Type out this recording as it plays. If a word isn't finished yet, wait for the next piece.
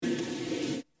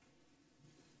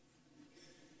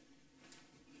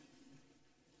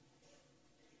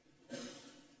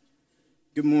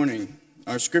Good morning.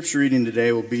 Our scripture reading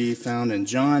today will be found in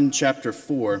John chapter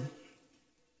 4.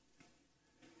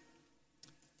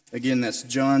 Again, that's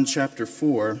John chapter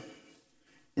 4.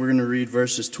 We're going to read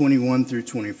verses 21 through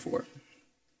 24.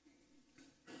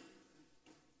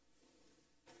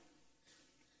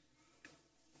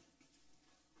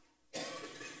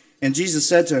 And Jesus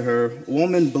said to her,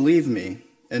 "Woman, believe me,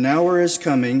 an hour is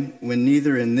coming when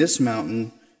neither in this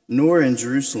mountain nor in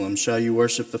Jerusalem shall you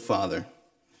worship the Father.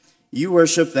 You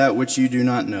worship that which you do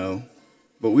not know,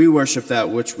 but we worship that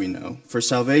which we know, for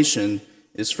salvation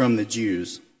is from the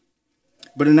Jews.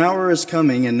 But an hour is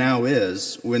coming, and now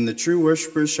is, when the true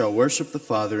worshipers shall worship the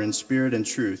Father in spirit and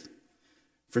truth.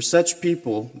 For such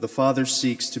people the Father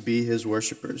seeks to be his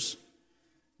worshipers.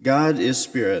 God is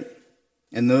spirit,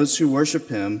 and those who worship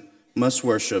him must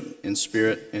worship in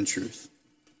spirit and truth."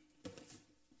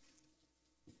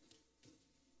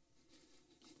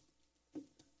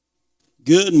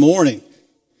 Good morning.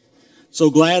 So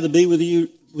glad to be with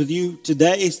you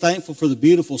today. Thankful for the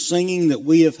beautiful singing that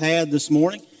we have had this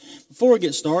morning. Before we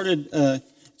get started,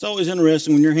 it's always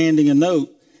interesting when you're handing a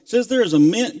note. It says there is a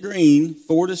mint green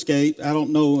Ford Escape. I don't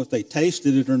know if they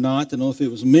tasted it or not. I don't know if it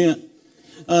was mint.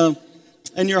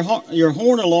 And your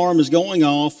horn alarm is going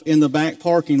off in the back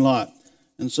parking lot.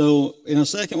 And so in a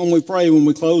second when we pray, when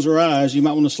we close our eyes, you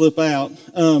might want to slip out.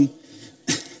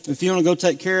 If you want to go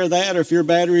take care of that, or if your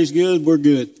battery's good, we're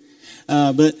good.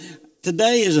 But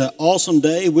today is an awesome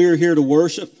day. We're here to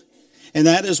worship, and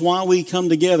that is why we come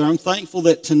together. I'm thankful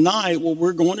that tonight what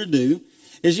we're going to do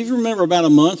is, if you remember about a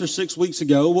month or 6 weeks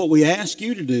ago, what we asked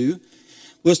you to do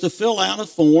was to fill out a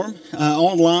form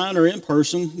online or in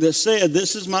person that said,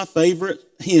 "This is my favorite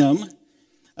hymn,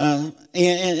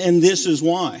 and this is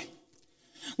why."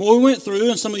 Well, we went through,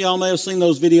 and some of y'all may have seen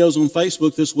those videos on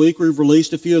Facebook this week. We've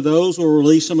released a few of those. We'll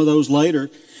release some of those later.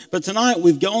 But tonight,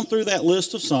 we've gone through that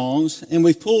list of songs, and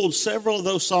we've pulled several of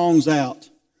those songs out.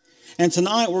 And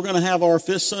tonight, we're going to have our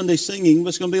fifth Sunday singing, but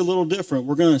it's going to be a little different.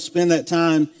 We're going to spend that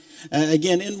time,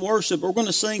 again, in worship. We're going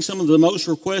to sing some of the most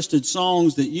requested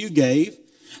songs that you gave.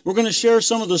 We're going to share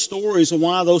some of the stories of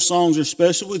why those songs are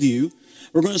special with you.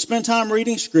 We're going to spend time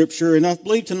reading Scripture, and I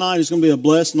believe tonight is going to be a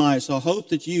blessed night, so I hope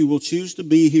that you will choose to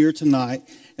be here tonight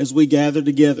as we gather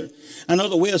together. I know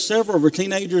that we have several of our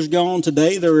teenagers gone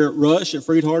today. They're at Rush at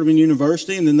Freed-Hardeman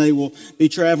University, and then they will be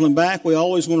traveling back. We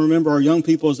always want to remember our young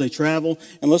people as they travel,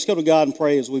 and let's go to God and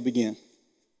pray as we begin.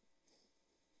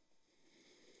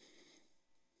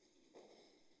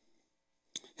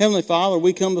 Heavenly Father,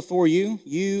 we come before you.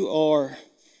 You are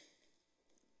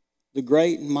the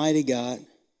great and mighty God.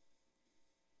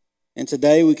 And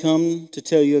today we come to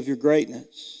tell you of your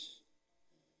greatness.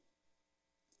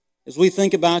 As we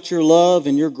think about your love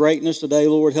and your greatness today,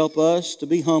 Lord, help us to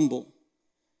be humble.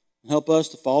 Help us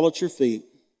to fall at your feet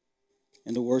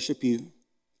and to worship you.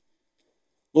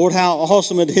 Lord, how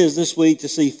awesome it is this week to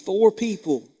see 4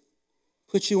 people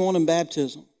put you on in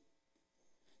baptism.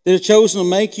 They have chosen to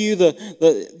make you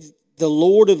the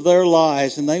Lord of their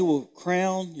lives, and they will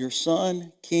crown your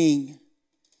son king.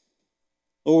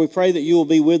 Lord, we pray that you will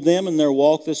be with them in their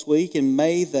walk this week, and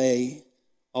may they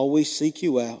always seek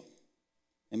you out,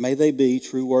 and may they be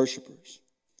true worshipers.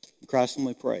 In Christ's name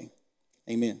we pray.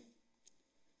 Amen.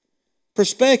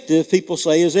 Perspective, people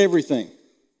say, is everything.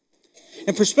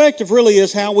 And perspective really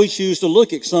is how we choose to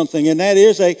look at something, and that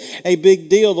is a big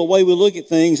deal, the way we look at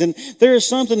things. And there is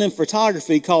something in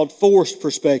photography called forced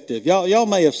perspective. Y'all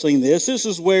may have seen this. This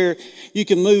is where you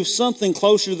can move something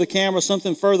closer to the camera,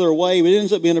 something further away, but it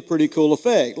ends up being a pretty cool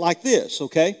effect, like this,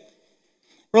 okay?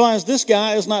 Realize this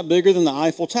guy is not bigger than the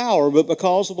Eiffel Tower, but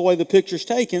because of the way the picture's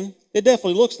taken, it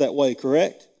definitely looks that way,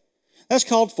 correct? That's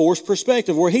called forced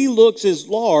perspective, where he looks as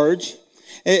large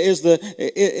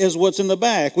is what's in the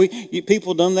back.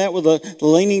 People have done that with the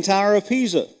Leaning Tower of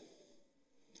Pisa.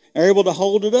 They're able to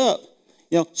hold it up.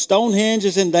 You know, Stonehenge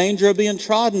is in danger of being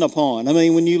trodden upon. I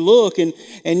mean, when you look and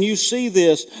you see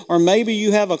this, or maybe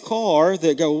you have a car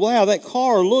that go, wow, that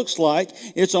car looks like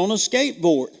it's on a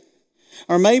skateboard.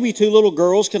 Or maybe 2 little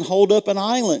girls can hold up an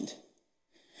island.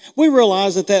 We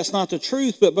realize that that's not the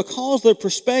truth, but because of the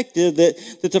perspective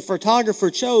that the photographer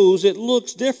chose, it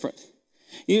looks different.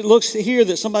 It looks here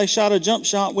that somebody shot a jump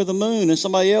shot with the moon, and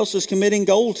somebody else is committing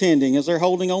goaltending as they're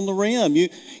holding on the rim.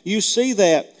 You see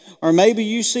that. Or maybe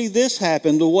you see this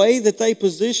happen, the way that they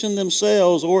position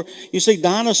themselves. Or you see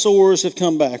dinosaurs have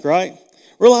come back, right?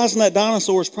 Realizing that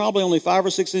dinosaur is probably only 5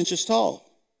 or 6 inches tall.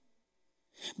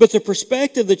 But the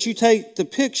perspective that you take the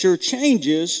picture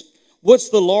changes what's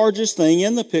the largest thing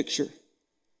in the picture.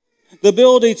 The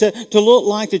ability to look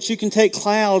like that you can take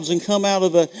clouds and come out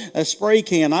of a spray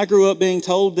can. I grew up being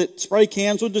told that spray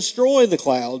cans would destroy the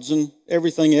clouds and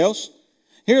everything else.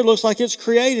 Here it looks like it's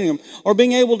creating them. Or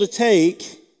being able to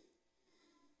take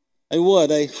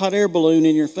a hot air balloon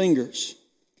in your fingers.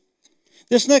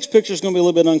 This next picture is going to be a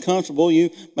little bit uncomfortable. You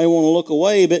may want to look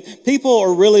away, but people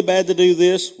are really bad to do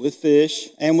this with fish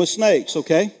and with snakes,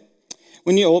 okay?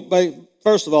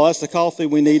 First of all, that's the coffee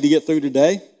we need to get through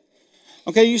today.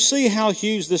 Okay, you see how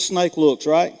huge this snake looks,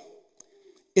 right?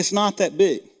 It's not that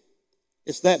big.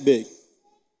 It's that big.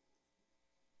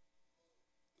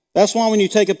 That's why when you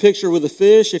take a picture with a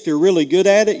fish, if you're really good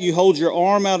at it, you hold your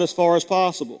arm out as far as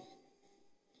possible.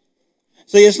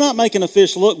 See, it's not making a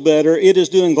fish look better. It is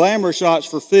doing glamour shots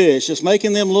for fish. It's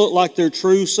making them look like their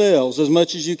true selves as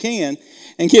much as you can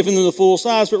and giving them the full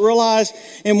size. But realize,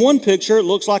 in one picture, it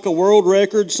looks like a world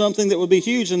record, something that would be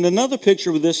huge. In another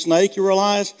picture with this snake, you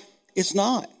realize it's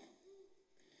not.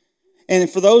 And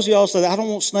for those of y'all who say, I don't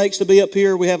want snakes to be up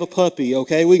here, we have a puppy,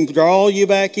 okay? We can draw you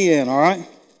back in, all right?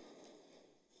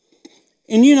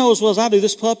 And you know as well as I do,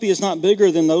 this puppy is not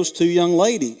bigger than those two young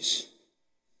ladies.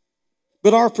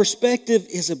 But our perspective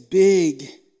is a big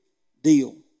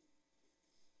deal.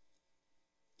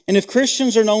 And if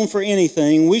Christians are known for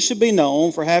anything, we should be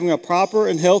known for having a proper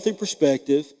and healthy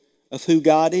perspective of who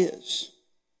God is.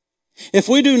 If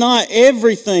we do not,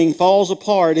 everything falls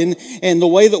apart in the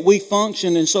way that we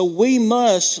function. And so we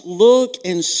must look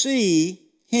and see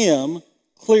Him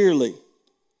clearly.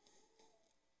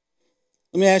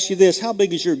 Let me ask you this. How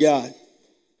big is your God?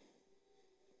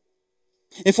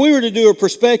 If we were to do a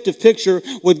perspective picture,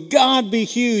 would God be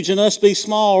huge and us be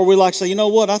small? Or we like to say, you know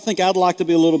what, I think I'd like to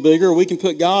be a little bigger. We can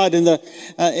put God in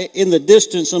the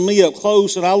distance and me up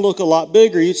close and I look a lot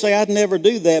bigger. You'd say, I'd never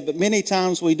do that, but many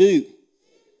times we do.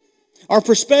 Our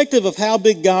perspective of how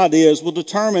big God is will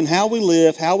determine how we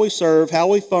live, how we serve, how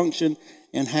we function,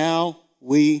 and how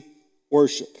we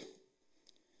worship.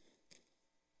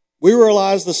 We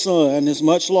realize the sun is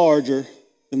much larger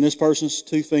than this person's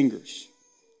two fingers.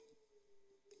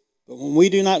 But when we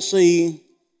do not see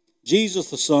Jesus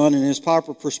the Son in His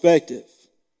proper perspective,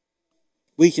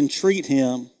 we can treat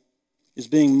Him as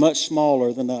being much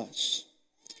smaller than us.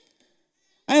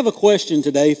 I have a question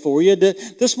today for you.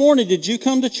 This morning, did you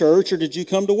come to church or did you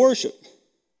come to worship?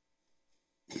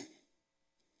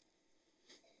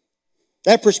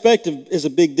 That perspective is a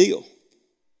big deal.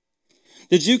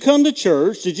 Did you come to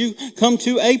church? Did you come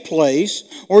to a place?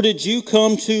 Or did you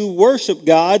come to worship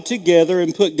God together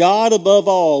and put God above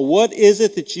all? What is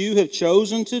it that you have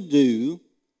chosen to do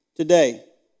today?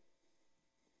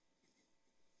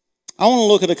 I want to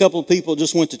look at a couple of people that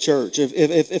just went to church,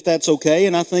 if that's okay,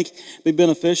 and I think it'd be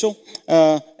beneficial.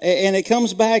 And it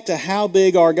comes back to how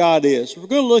big our God is. We're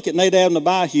going to look at Nadab and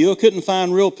Abihu. I couldn't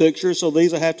find real pictures, so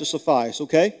these I have to suffice,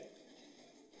 okay?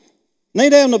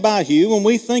 Nadab and Abihu, when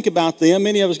we think about them,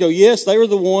 many of us go, yes, they were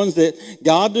the ones that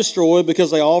God destroyed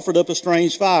because they offered up a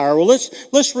strange fire. Well,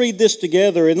 let's read this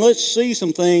together and let's see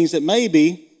some things that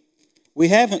maybe we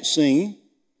haven't seen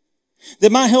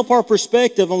that might help our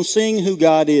perspective on seeing who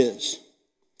God is.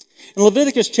 In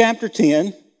Leviticus chapter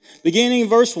 10, beginning in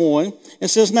verse 1, it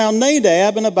says, Now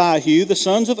Nadab and Abihu, the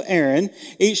sons of Aaron,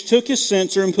 each took his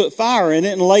censer and put fire in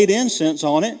it and laid incense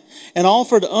on it and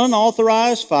offered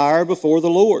unauthorized fire before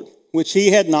the Lord, which he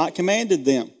had not commanded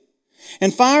them.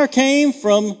 And fire came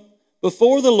from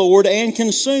before the Lord and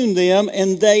consumed them,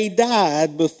 and they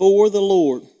died before the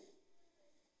Lord.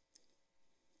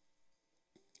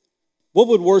 What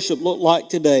would worship look like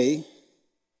today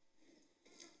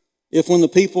if when the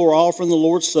people were offering the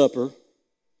Lord's Supper,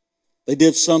 they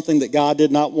did something that God did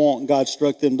not want and God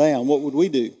struck them down? What would we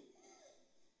do?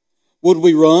 Would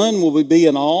we run? Would we be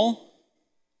in awe?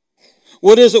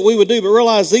 What is it we would do? But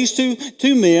realize these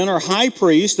two men are high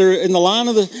priests. They're in the line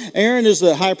of Aaron is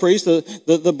the high priest,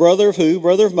 the brother of who?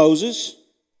 Brother of Moses.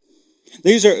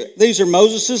 These are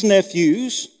Moses'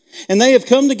 nephews. And they have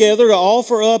come together to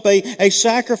offer up a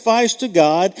sacrifice to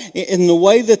God in the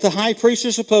way that the high priest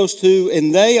is supposed to.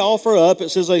 And they offer up, it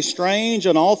says, a strange,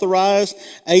 unauthorized,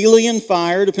 alien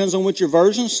fire, depends on what your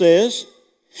version says.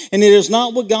 And it is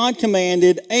not what God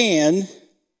commanded, and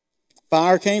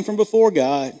fire came from before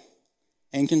God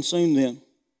and consumed them.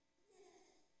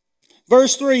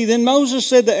 Verse 3, Then Moses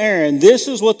said to Aaron, This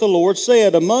is what the Lord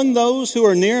said, Among those who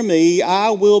are near me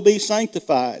I will be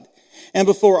sanctified, and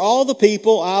before all the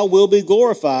people I will be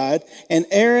glorified. And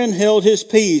Aaron held his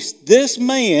peace. This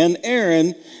man,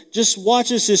 Aaron, just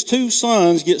watches his two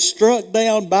sons get struck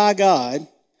down by God.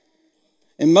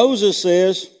 And Moses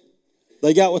says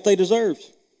they got what they deserved.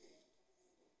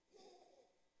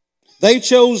 They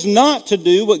chose not to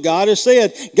do what God has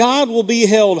said. God will be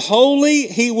held holy.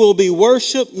 He will be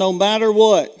worshiped no matter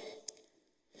what.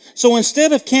 So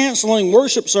instead of canceling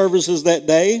worship services that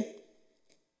day,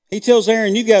 He tells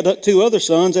Aaron, you've got two other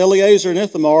sons, Eleazar and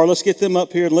Ithamar. Let's get them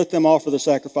up here and let them offer the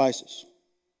sacrifices.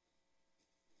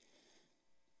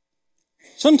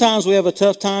 Sometimes we have a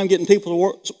tough time getting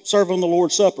people to serve on the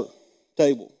Lord's Supper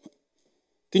table.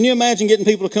 Can you imagine getting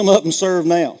people to come up and serve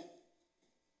now?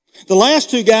 The last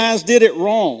two guys did it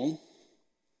wrong,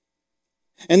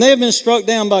 and they have been struck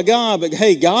down by God, but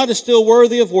hey, God is still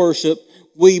worthy of worship.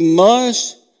 We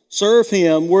must serve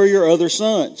him. We're your other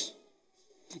sons.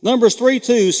 Numbers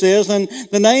 3:2 says, and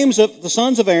the names of the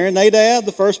sons of Aaron, Nadab,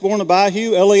 the firstborn of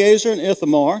Abihu, Eleazar, and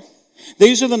Ithamar.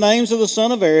 These are the names of the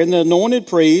son of Aaron, the anointed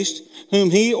priest, whom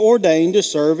he ordained to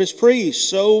serve as priests.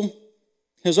 So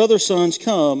his other sons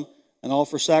come and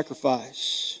offer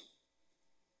sacrifice.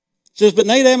 It says, but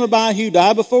Nadab and Abihu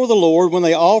died before the Lord when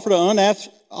they offered an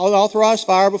unauthorized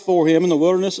fire before him in the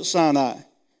wilderness at Sinai,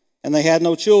 and they had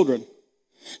no children.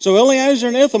 So Eleazar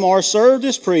and Ithamar served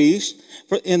as priests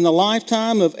in the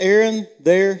lifetime of Aaron,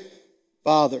 their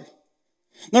father.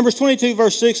 Numbers 22,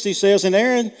 verse 60 says, and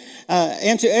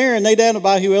to Aaron, Nadab and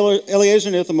Abihu, Eleazar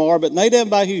and Ithamar, but Nadab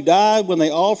and Abihu died when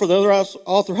they offered the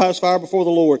authorized fire before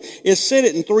the Lord. It said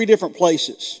it in three different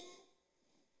places.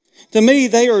 To me,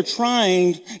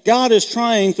 God is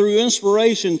trying through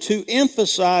inspiration to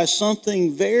emphasize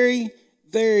something very,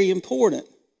 very important.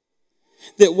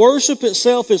 That worship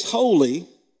itself is holy,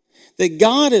 that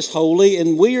God is holy,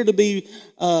 and we are to be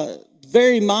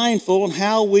very mindful in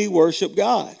how we worship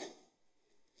God.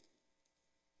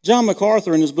 John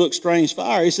MacArthur, in his book Strange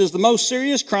Fire, he says, the most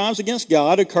serious crimes against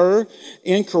God occur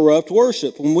in corrupt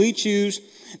worship, when we choose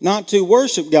not to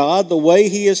worship God the way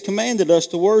he has commanded us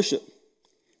to worship.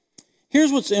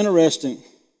 Here's what's interesting.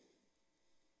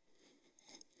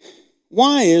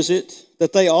 Why is it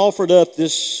that they offered up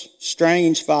this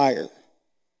strange fire,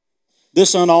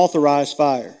 this unauthorized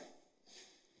fire?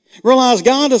 Realize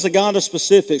God is a God of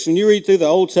specifics. When you read through the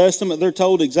Old Testament, they're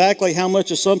told exactly how much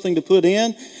of something to put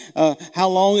in, how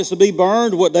long it's to be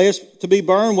burned, what day it's to be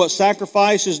burned, what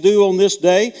sacrifices due on this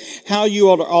day, how you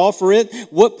ought to offer it,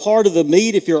 what part of the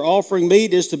meat, if you're offering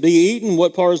meat, is to be eaten,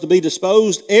 what part is to be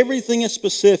disposed. Everything is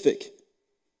specific.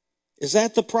 Is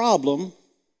that the problem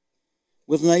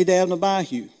with Nadab and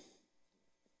Abihu?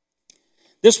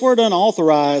 This word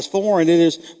unauthorized, foreign, it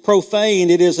is profane,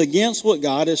 it is against what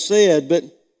God has said, but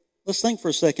let's think for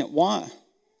a second, why?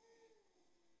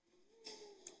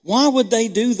 Why would they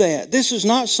do that? This is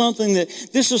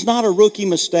not a rookie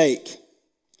mistake.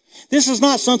 This is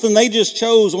not something they just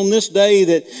chose on this day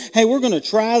that, hey, we're going to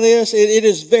try this. It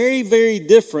is very, very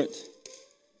different.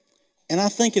 And I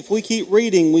think if we keep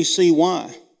reading, we see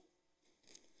why.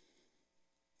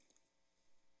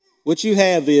 What you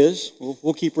have is,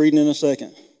 we'll keep reading in a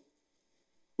second.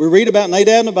 We read about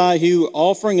Nadab and Abihu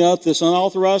offering up this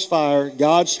unauthorized fire.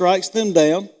 God strikes them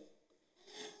down.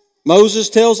 Moses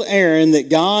tells Aaron that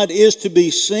God is to be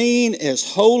seen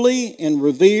as holy and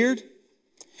revered.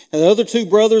 And the other two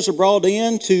brothers are brought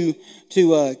in to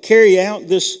carry out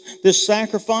this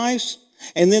sacrifice.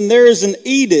 And then there is an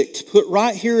edict put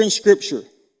right here in Scripture.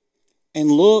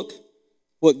 And look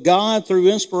what God through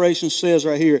inspiration says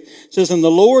right here. It says, and the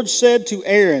Lord said to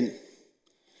Aaron,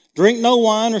 drink no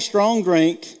wine or strong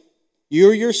drink,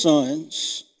 you or your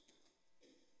sons,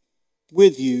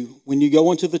 with you when you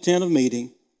go into the tent of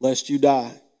meeting, lest you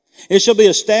die. It shall be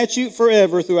a statute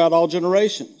forever throughout all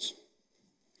generations.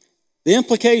 The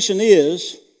implication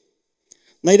is,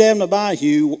 Nadab and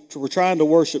Abihu were trying to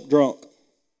worship drunk.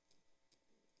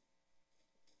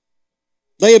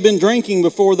 They had been drinking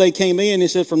before they came in. He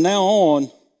said, from now on,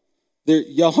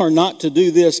 y'all are not to do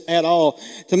this at all.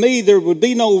 To me, there would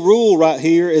be no rule right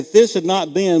here if this had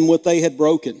not been what they had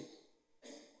broken.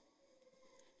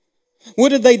 What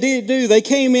did they do? They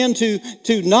came in to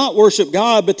not worship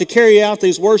God, but to carry out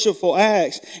these worshipful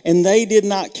acts. And they did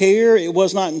not care. It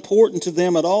was not important to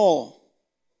them at all.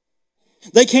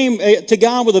 They came to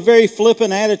God with a very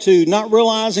flippant attitude, not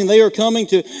realizing they are coming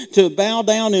to bow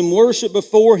down and worship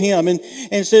before Him. And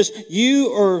it says, you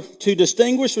are to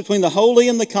distinguish between the holy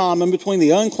and the common, between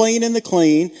the unclean and the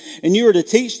clean, and you are to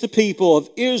teach the people of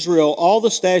Israel all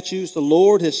the statutes the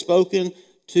Lord has spoken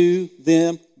to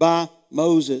them by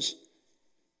Moses.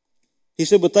 He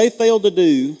said, what they failed to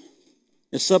do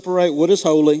is separate what is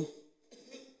holy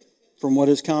from what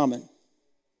is common.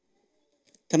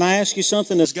 Can I ask you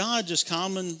something? Is God just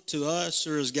common to us,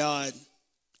 or is God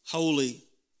holy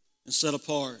and set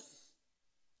apart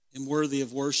and worthy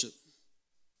of worship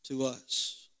to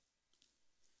us?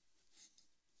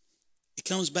 It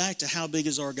comes back to how big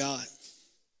is our God?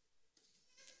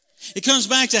 It comes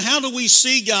back to how do we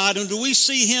see God, and do we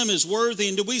see Him as worthy,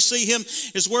 and do we see Him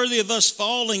as worthy of us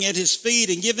falling at His feet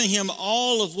and giving Him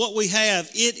all of what we have?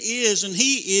 It is, and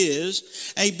He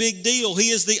is a big deal.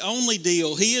 He is the only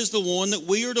deal. He is the one that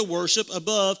we are to worship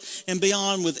above and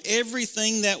beyond with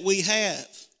everything that we have.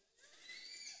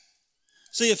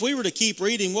 See, if we were to keep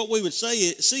reading, what we would see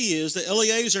is that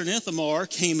Eleazar and Ithamar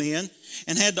came in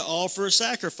and had to offer a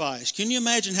sacrifice. Can you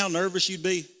imagine how nervous you'd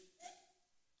be?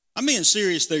 I'm being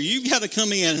serious there. You've got to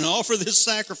come in and offer this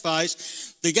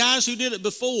sacrifice. The guys who did it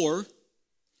before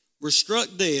were struck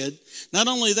dead. Not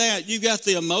only that, you got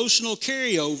the emotional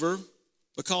carryover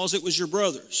because it was your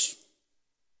brothers.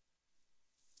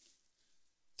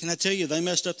 Can I tell you, they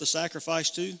messed up the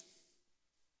sacrifice too?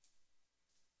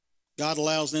 God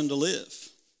allows them to live.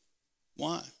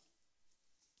 Why?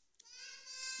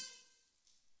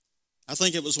 I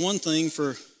think it was one thing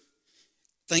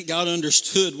thank God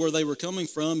understood where they were coming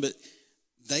from, but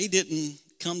they didn't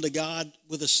come to God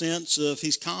with a sense of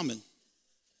He's common.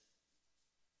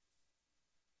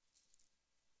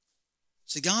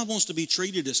 See, God wants to be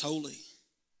treated as holy.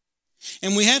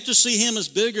 And we have to see Him as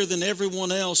bigger than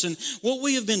everyone else. And what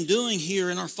we have been doing here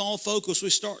in our fall focus, we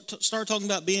start talking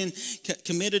about being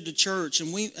committed to church,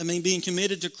 and being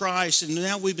committed to Christ. And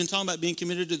now we've been talking about being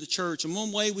committed to the church. And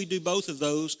one way we do both of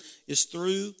those is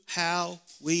through how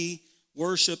we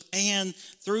worship and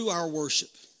through our worship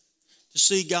to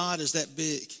see God as that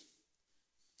big.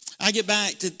 I get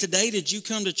back to today, did you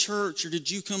come to church or did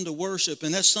you come to worship?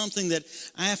 And that's something that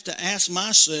I have to ask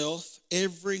myself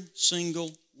every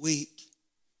single week.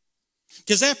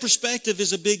 Because that perspective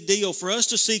is a big deal for us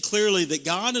to see clearly that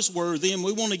God is worthy and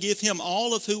we want to give Him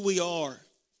all of who we are.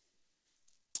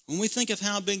 When we think of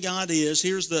how big God is,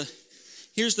 here's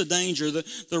the danger.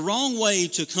 The wrong way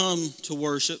to come to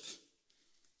worship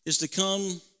is to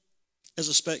come as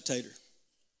a spectator.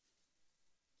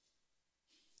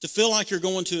 To feel like you're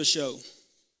going to a show.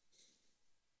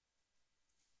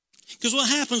 Because what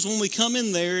happens when we come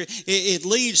in there, it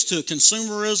leads to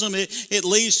consumerism. It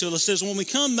leads to, it says, when we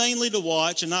come mainly to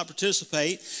watch and not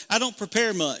participate, I don't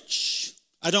prepare much.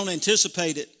 I don't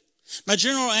anticipate it. My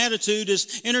general attitude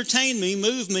is entertain me,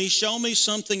 move me, show me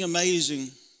something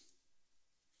amazing.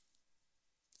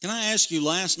 Can I ask you,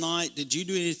 last night, did you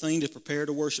do anything to prepare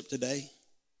to worship today?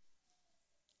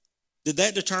 Did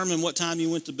that determine what time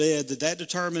you went to bed? Did that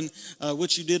determine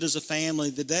what you did as a family?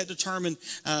 Did that determine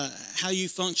how you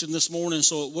functioned this morning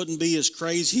so it wouldn't be as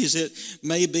crazy as it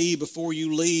may be before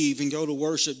you leave and go to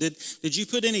worship? Did you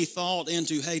put any thought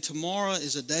into, hey, tomorrow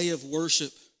is a day of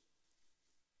worship?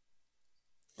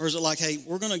 Or is it like, hey,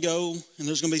 we're going to go and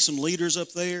there's going to be some leaders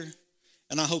up there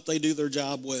and I hope they do their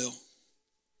job well?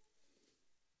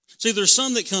 See, there's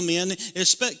some that come in as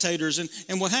spectators,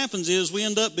 and what happens is we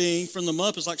end up being, from the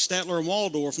Muppets, like Statler and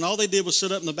Waldorf, and all they did was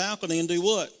sit up in the balcony and do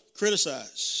what?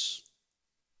 Criticize.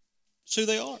 It's who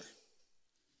they are.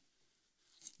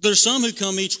 There's some who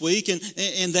come each week, and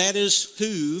that is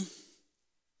who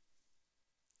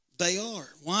they are.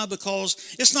 Why?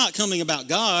 Because it's not coming about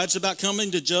God. It's about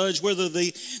coming to judge whether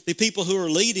the people who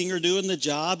are leading are doing the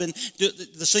job and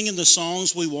singing the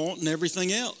songs we want and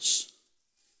everything else.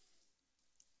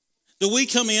 Do we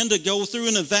come in to go through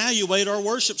and evaluate our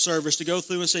worship service, to go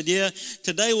through and say, yeah,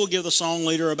 today we'll give the song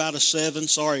leader about a 7.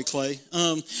 Sorry, Clay.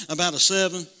 About a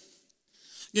 7.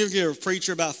 Give a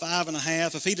preacher about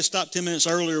 5.5. If he'd have stopped 10 minutes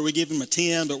earlier, we give him a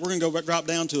 10, but we're going to go drop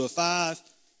down to a 5.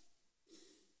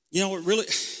 You know, it really,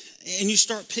 and you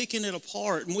start picking it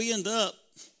apart, and we end up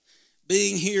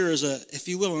being here as a, if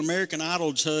you will, an American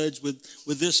Idol judge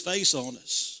with this face on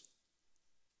us.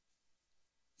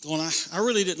 Going, I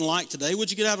really didn't like today. What'd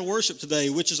you get out of worship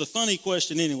today? Which is a funny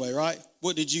question anyway, right?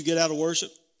 What did you get out of worship?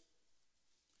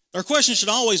 Our question should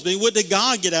always be, what did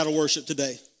God get out of worship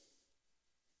today?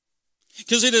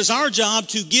 Because it is our job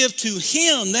to give to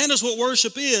Him. That is what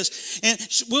worship is. And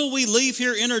will we leave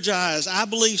here energized? I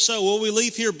believe so. Will we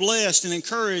leave here blessed and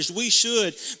encouraged? We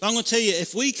should. But I'm going to tell you,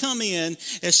 if we come in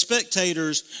as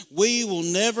spectators, we will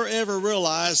never ever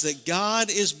realize that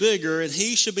God is bigger and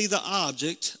He should be the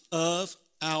object of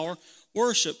our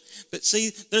worship. But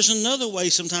see, there's another way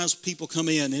sometimes people come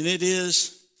in, and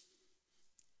it's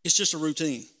just a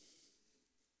routine.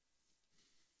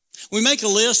 We make a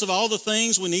list of all the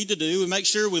things we need to do. We make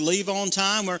sure we leave on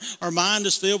time, where our mind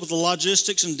is filled with the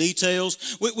logistics and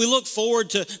details. We look forward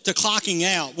to clocking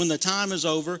out when the time is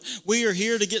over. We are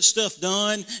here to get stuff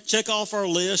done, check off our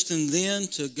list, and then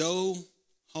to go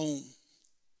home.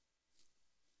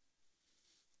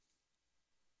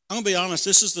 I'm going to be honest,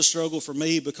 this is the struggle for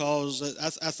me, because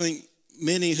I think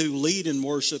many who lead in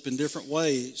worship in different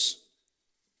ways,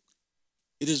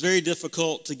 it is very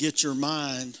difficult to get your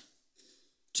mind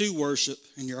to worship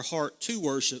and your heart to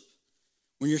worship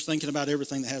when you're thinking about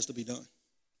everything that has to be done.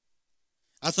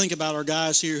 I think about our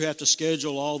guys here who have to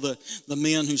schedule all the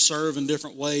men who serve in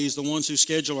different ways, the ones who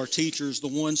schedule our teachers, the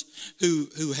ones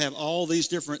who have all these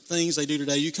different things they do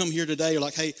today. You come here today, you're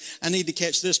like, hey, I need to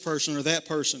catch this person or that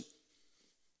person.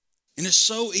 And it's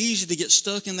so easy to get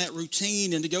stuck in that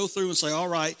routine and to go through and say, all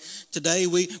right, today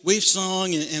we've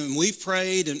sung and we've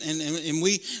prayed and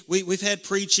we've had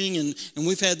preaching and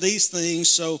we've had these things.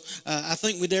 So I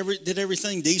think we did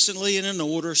everything decently and in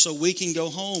order so we can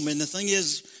go home. And the thing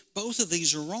is, both of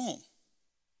these are wrong.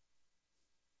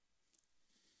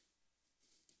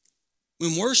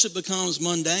 When worship becomes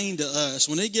mundane to us,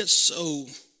 when it gets so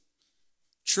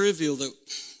trivial that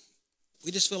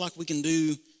we just feel like we can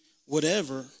do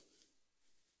whatever,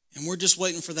 and we're just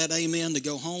waiting for that amen to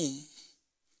go home,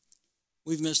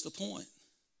 we've missed the point.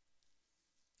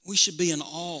 We should be in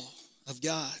awe of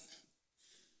God.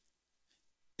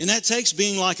 And that takes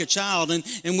being like a child,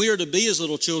 and we are to be as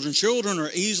little children. Children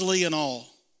are easily in awe.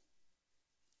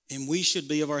 And we should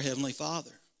be of our Heavenly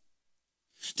Father.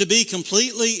 To be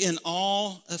completely in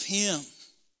awe of Him.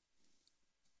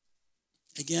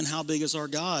 Again, how big is our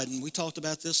God? And we talked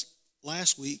about this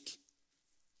last week.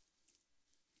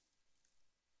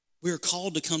 We are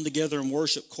called to come together and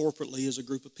worship corporately as a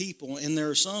group of people. And there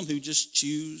are some who just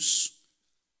choose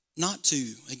not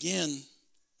to. Again,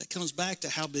 that comes back to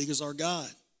how big is our God.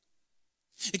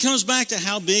 It comes back to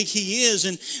how big He is,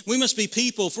 and we must be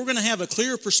people, if we're going to have a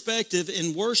clear perspective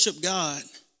and worship God,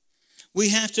 we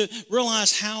have to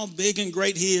realize how big and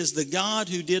great He is, the God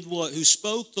who did what? Who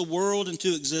spoke the world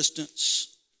into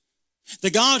existence.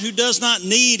 The God who does not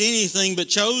need anything but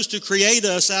chose to create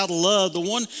us out of love, the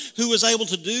one who was able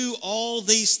to do all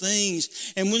these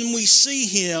things. And when we see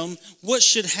Him, what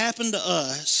should happen to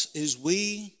us is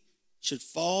we should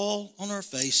fall on our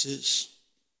faces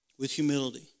with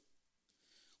humility.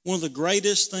 One of the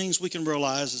greatest things we can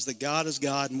realize is that God is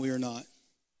God and we are not.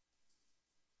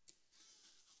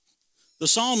 The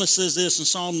psalmist says this in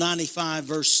Psalm 95,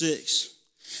 verse 6.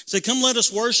 Say, come let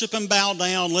us worship and bow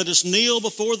down. Let us kneel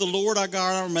before the Lord our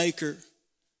God, our Maker.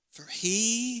 For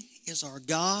He is our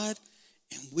God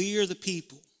and we are the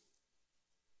people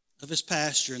of His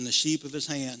pasture and the sheep of His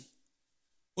hand.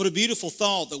 What a beautiful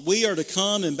thought that we are to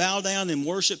come and bow down and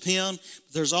worship Him.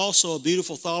 But there's also a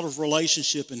beautiful thought of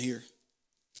relationship in here.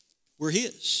 We're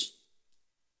His.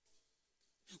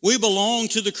 We belong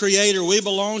to the Creator. We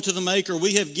belong to the Maker.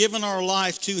 We have given our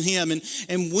life to Him,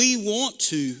 and we want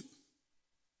to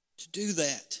do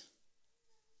that.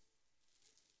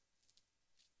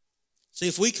 See,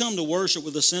 if we come to worship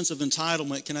with a sense of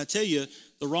entitlement, can I tell you,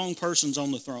 the wrong person's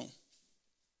on the throne.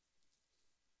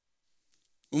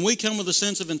 When we come with a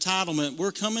sense of entitlement,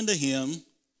 we're coming to Him.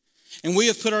 And we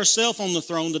have put ourselves on the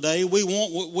throne today. We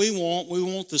want what we want. We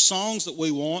want the songs that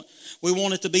we want. We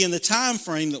want it to be in the time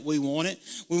frame that we want it.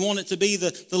 We want it to be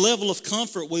the level of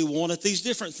comfort we want it. These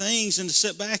different things, and to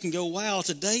sit back and go, wow,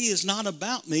 today is not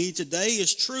about me. Today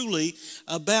is truly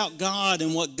about God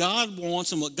and what God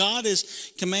wants and what God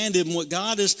has commanded and what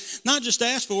God has not just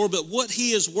asked for, but what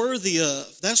He is worthy of.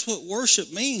 That's what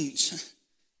worship means.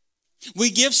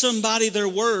 We give somebody their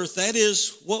worth. That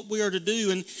is what we are to do.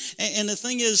 And the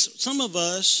thing is, some of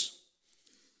us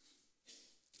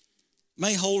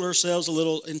may hold ourselves a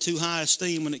little in too high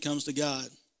esteem when it comes to God.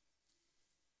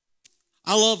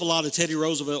 I love a lot of Teddy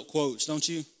Roosevelt quotes, don't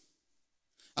you?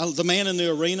 The Man in the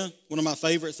Arena, one of my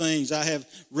favorite things. I have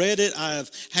read it. I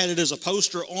have had it as a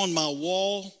poster on my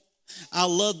wall. I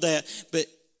love that. But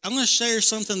I'm going to share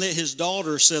something that his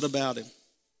daughter said about him.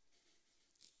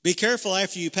 Be careful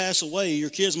after you pass away, your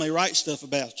kids may write stuff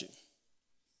about you.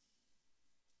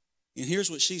 And here's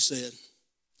what she said.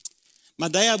 My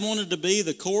dad wanted to be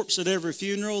the corpse at every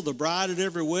funeral, the bride at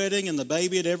every wedding, and the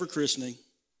baby at every christening.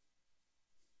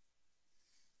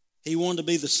 He wanted to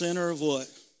be the center of what?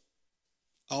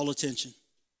 All attention.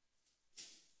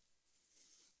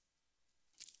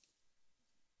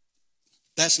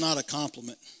 That's not a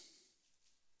compliment.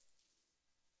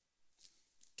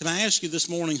 Can I ask you this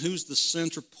morning, who's the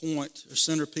center point or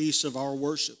centerpiece of our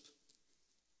worship?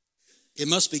 It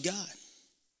must be God.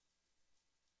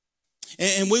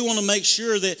 And we want to make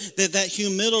sure that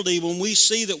humility, when we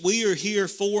see that we are here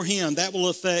for Him, that will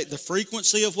affect the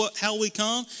frequency of how we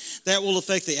come. That will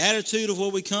affect the attitude of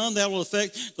what we come. That will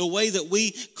affect the way that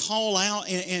we call out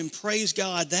and praise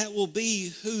God. That will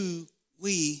be who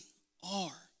we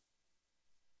are.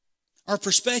 Our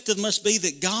perspective must be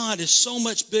that God is so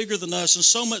much bigger than us and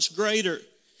so much greater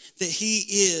that He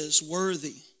is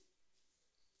worthy.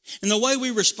 And the way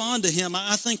we respond to him,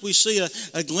 I think we see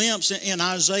a glimpse in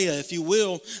Isaiah, if you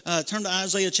will. Turn to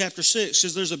Isaiah chapter 6,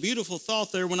 because there's a beautiful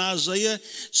thought there when Isaiah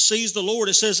sees the Lord.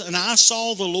 It says, and I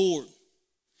saw the Lord.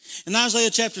 In Isaiah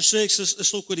chapter 6,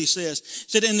 let's look what he says. It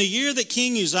said, in the year that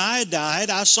King Uzziah died,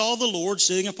 I saw the Lord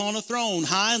sitting upon a throne,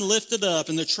 high and lifted up,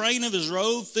 and the train of his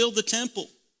robe filled the temple.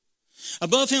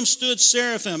 Above him stood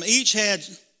seraphim, each had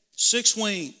 6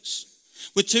 wings.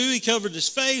 With 2 he covered his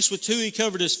face, with 2 he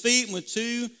covered his feet, and with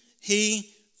 2 he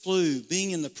flew.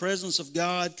 Being in the presence of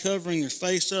God, covering your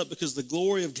face up because the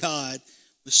glory of God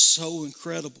was so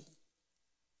incredible.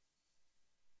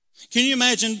 Can you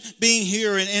imagine being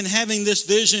here and having this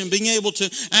vision and being able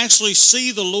to actually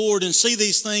see the Lord and see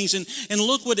these things and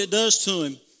look what it does to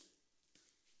him?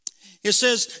 It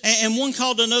says, and one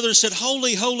called to another and said,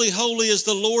 holy, holy, holy is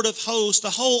the Lord of hosts.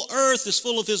 The whole earth is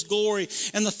full of his glory.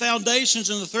 And the foundations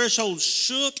and the threshold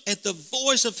shook at the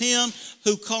voice of him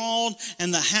who called,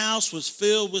 and the house was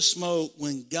filled with smoke.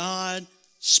 When God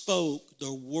spoke,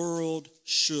 the world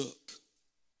shook.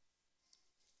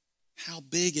 How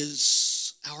big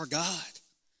is our God?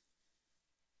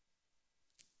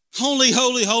 Holy,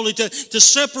 holy, holy, to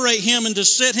separate him and to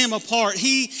set him apart.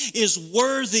 He is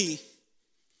worthy.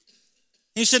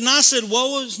 He said, and I said,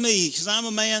 woe is me, because I'm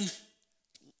a man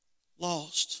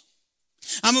lost.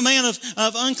 I'm a man of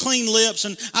unclean lips,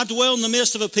 and I dwell in the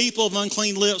midst of a people of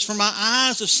unclean lips, for my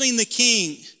eyes have seen the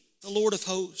King, the Lord of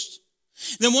hosts.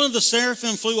 Then one of the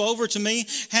seraphim flew over to me,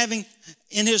 having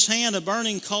in his hand a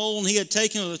burning coal, and he had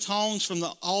taken the tongs from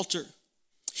the altar.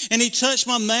 And he touched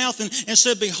my mouth and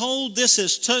said, behold, this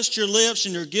has touched your lips,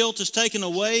 and your guilt is taken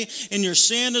away, and your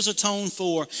sin is atoned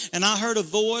for. And I heard a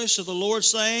voice of the Lord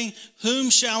saying, whom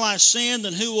shall I send,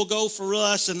 and who will go for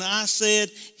us? And I said,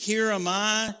 here am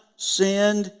I,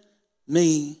 send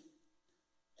me.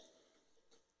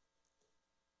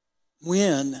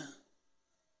 When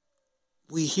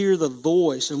we hear the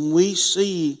voice and we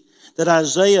see that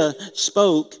Isaiah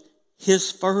spoke,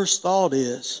 his first thought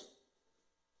is,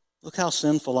 look how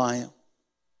sinful I am.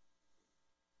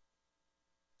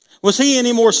 Was he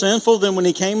any more sinful than when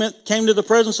he came to the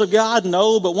presence of God?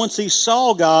 No, but once he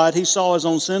saw God, he saw his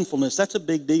own sinfulness. That's a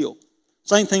big deal.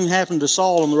 Same thing happened to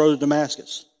Saul on the road to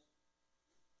Damascus.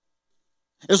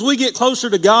 As we get closer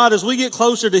to God, as we get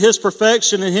closer to his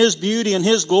perfection and his beauty and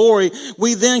his glory,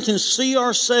 we then can see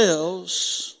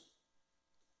ourselves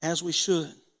as we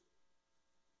should.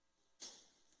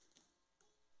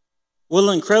 What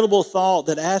an incredible thought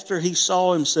that after he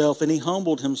saw himself and he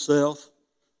humbled himself,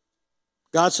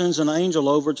 God sends an angel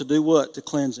over to do what? To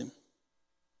cleanse him.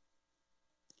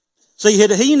 See,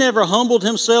 had he never humbled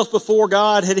himself before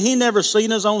God, had he never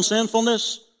seen his own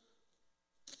sinfulness,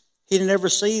 he'd never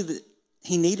see that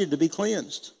he needed to be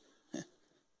cleansed.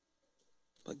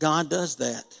 But God does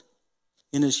that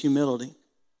in his humility.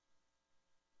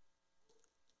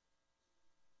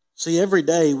 See, every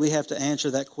day we have to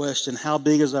answer that question, how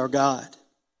big is our God?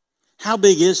 How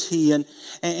big is he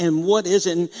and what is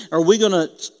it? And are we going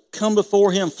to come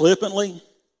before him flippantly?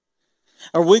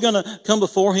 Are we going to come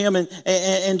before him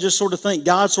and just sort of think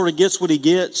God sort of gets what he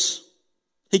gets?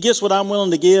 He gets what I'm willing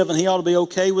to give and he ought to be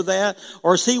okay with that?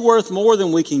 Or is he worth more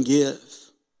than we can give?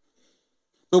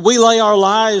 But we lay our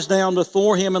lives down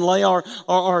before him and lay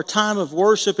our time of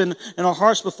worship and our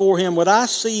hearts before him. What I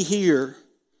see here,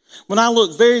 when I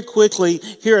look very quickly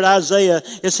here at Isaiah,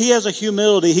 is he has a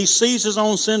humility. He sees his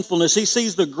own sinfulness. He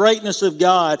sees the greatness of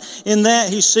God. In that,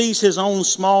 he sees his own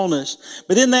smallness.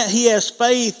 But in that, he has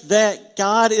faith that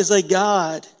God is a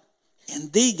God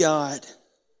and the God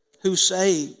who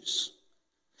saves.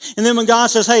 And then when God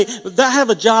says, hey, I have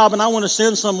a job and I want to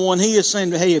send someone, he is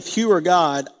saying, hey, if you are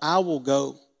God, I will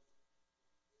go.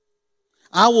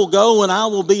 I will go and I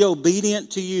will be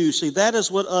obedient to you. See, that is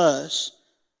what us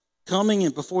coming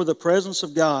in before the presence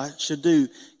of God should do.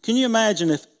 Can you imagine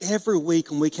if every week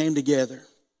when we came together,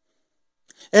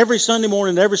 every Sunday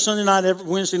morning, every Sunday night, every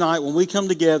Wednesday night, when we come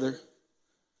together,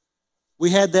 we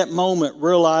had that moment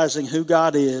realizing who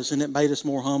God is, and it made us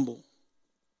more humble.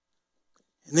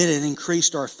 And then it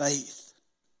increased our faith.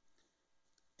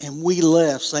 And we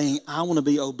left saying, I want to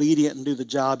be obedient and do the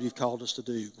job you've called us to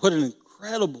do. What an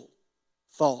incredible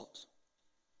thought.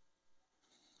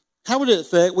 How would it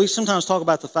affect? We sometimes talk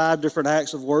about the 5 different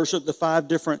acts of worship,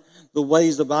 the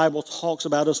ways the Bible talks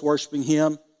about us worshiping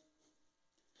him.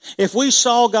 If we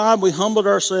saw God, we humbled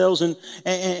ourselves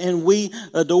and we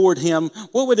adored him,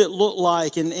 what would it look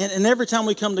like? And every time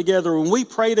we come together, when we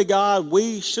pray to God,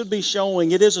 we should be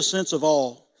showing it is a sense of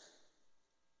awe.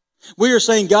 We are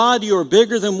saying, God, you are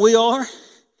bigger than we are.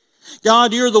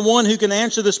 God, you're the one who can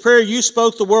answer this prayer. You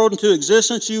spoke the world into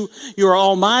existence. You are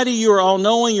almighty. You are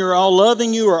all-knowing. You are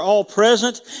all-loving. You are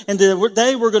all-present. And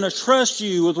today we're going to trust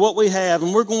you with what we have.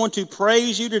 And we're going to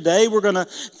praise you today. We're going to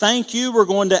thank you. We're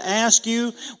going to ask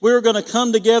you. We're going to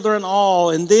come together in awe.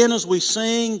 And then as we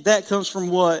sing, that comes from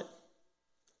what?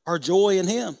 Our joy in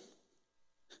him.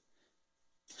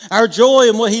 Our joy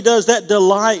in what he does, that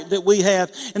delight that we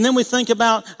have. And then we think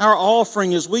about our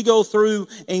offering as we go through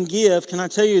and give. Can I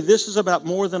tell you, this is about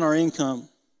more than our income.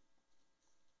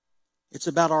 It's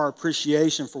about our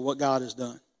appreciation for what God has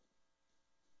done.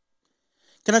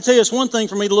 Can I tell you, it's one thing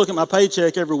for me to look at my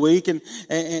paycheck every week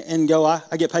and go,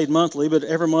 I get paid monthly, but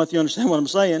every month, you understand what I'm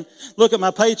saying, look at my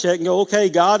paycheck and go, okay,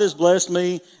 God has blessed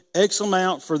me X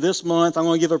amount for this month. I'm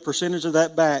going to give a percentage of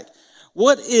that back.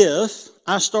 What if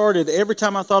I started every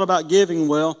time I thought about giving,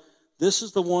 well, this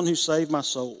is the one who saved my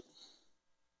soul.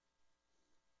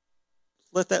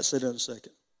 Let that sit in a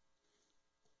second.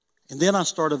 And then I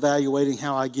start evaluating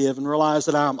how I give and realize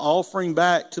that I'm offering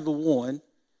back to the one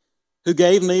who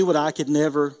gave me what I could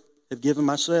never have given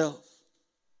myself.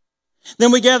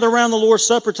 Then we gather around the Lord's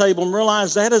Supper table and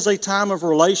realize that is a time of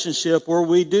relationship where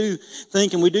we do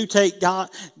think and we do take God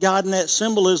in that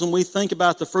symbolism. We think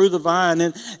about the fruit of the vine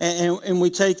and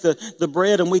we take the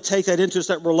bread and we take that into us,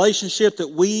 that relationship that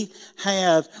we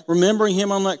have, remembering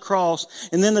him on that cross.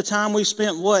 And then the time we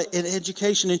spent in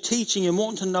education and teaching and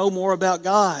wanting to know more about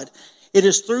God. It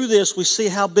is through this we see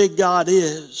how big God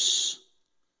is.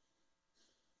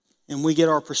 And we get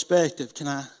our perspective. Can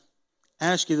I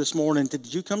ask you this morning,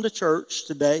 did you come to church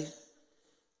today?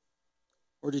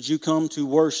 Or did you come to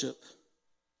worship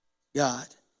God?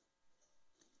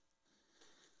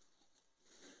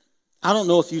 I don't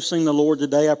know if you've seen the Lord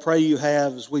today. I pray you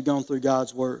have as we've gone through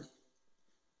God's Word.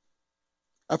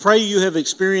 I pray you have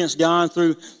experienced God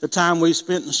through the time we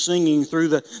spent in singing, through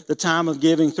the time of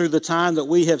giving, through the time that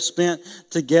we have spent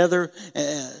together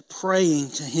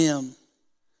praying to him.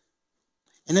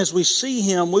 And as we see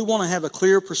him, we want to have a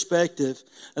clear perspective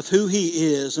of who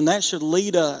he is. And that should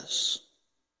lead us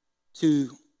to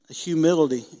a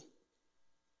humility.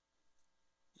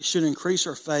 It should increase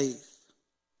our faith.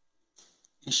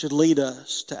 It should lead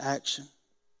us to action.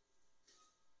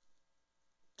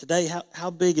 Today,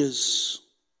 how big is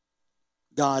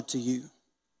God to you?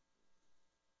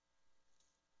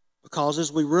 Because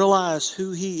as we realize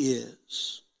who he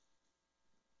is,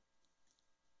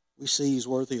 we see he's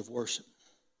worthy of worship.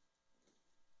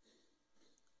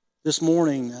 This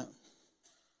morning,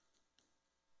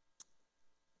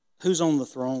 who's on the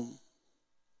throne?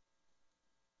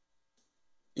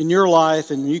 In your life,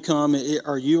 and you come,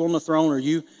 are you on the throne? Are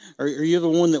you the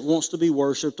one that wants to be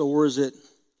worshiped, or is it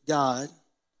God?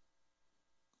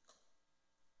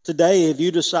 Today, have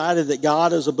you decided that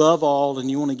God is above all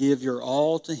and you want to give your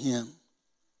all to him?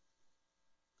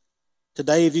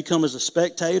 Today, have you come as a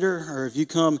spectator, or have you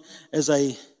come as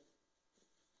a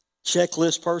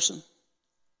checklist person?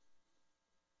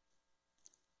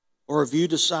 Or have you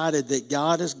decided that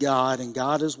God is God and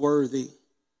God is worthy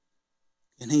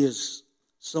and he is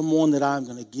someone that I'm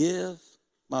going to give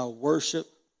my worship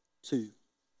to?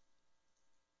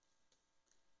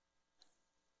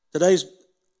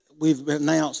 We've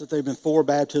announced that there have been 4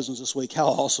 baptisms this week. How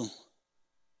awesome.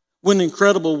 What an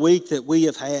incredible week that we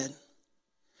have had.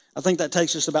 I think that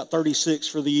takes us about 36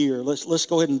 for the year. Let's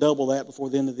go ahead and double that before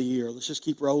the end of the year. Let's just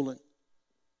keep rolling.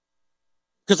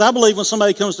 Because I believe when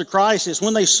somebody comes to Christ, it's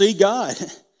when they see God.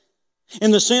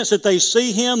 In the sense that they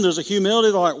see him, there's a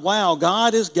humility. They're like, wow,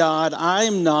 God is God. I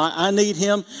am not. I need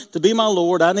him to be my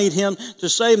Lord. I need him to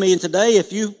save me. And today,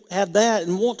 if you have that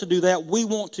and want to do that, we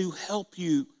want to help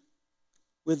you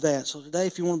with that. So today,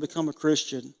 if you want to become a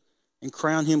Christian and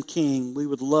crown him king, we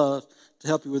would love to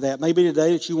help you with that. Maybe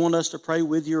today that you want us to pray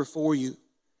with you or for you.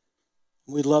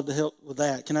 We'd love to help with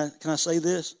that. Can I say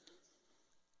this?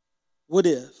 What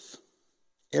if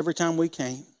every time we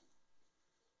came,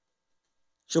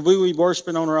 should we be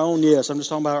worshiping on our own? Yes, I'm just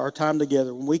talking about our time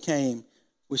together. When we came,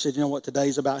 we said, you know what,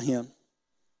 today's about him.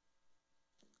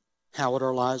 How would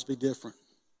our lives be different?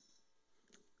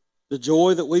 The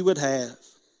joy that we would have,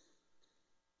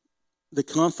 the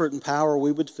comfort and power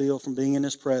we would feel from being in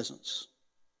his presence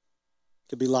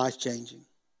could be life-changing.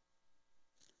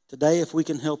 Today, if we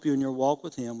can help you in your walk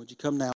with him, would you come now?